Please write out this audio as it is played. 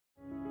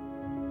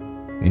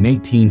In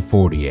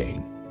 1848,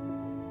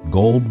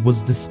 gold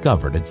was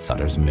discovered at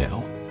Sutter's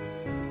Mill,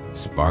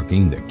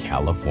 sparking the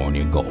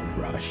California Gold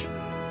Rush.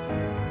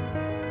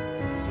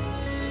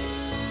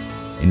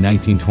 In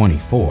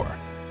 1924,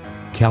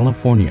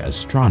 California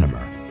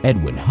astronomer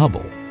Edwin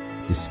Hubble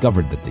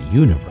discovered that the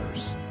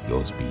universe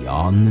goes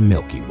beyond the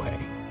Milky Way.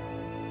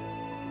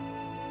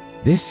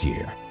 This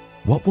year,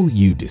 what will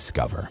you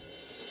discover?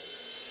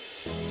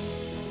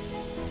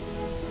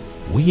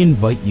 We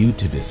invite you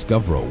to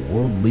discover a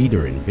world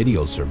leader in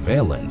video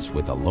surveillance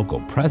with a local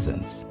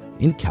presence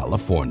in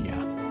California.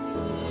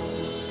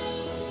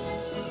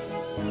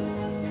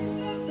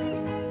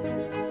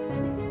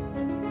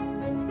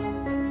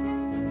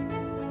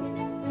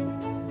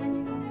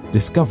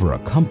 Discover a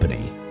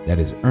company that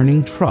is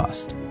earning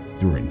trust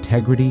through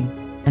integrity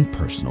and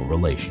personal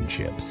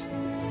relationships.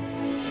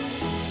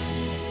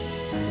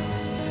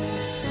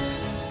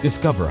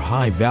 Discover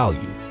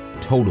high-value,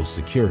 total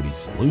security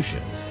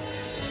solutions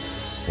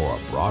for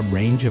a broad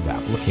range of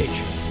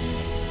applications.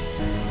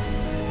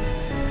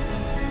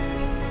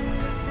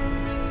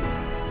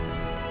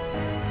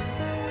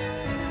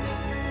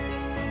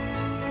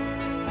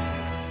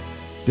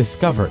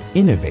 Discover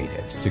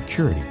innovative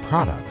security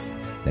products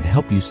that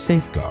help you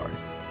safeguard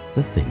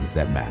the things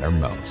that matter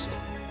most.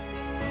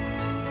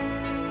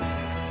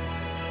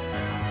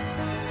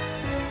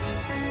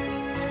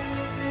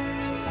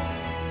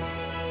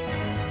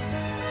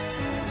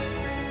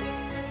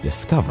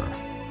 Discover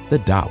the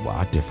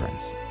Dahua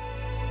difference.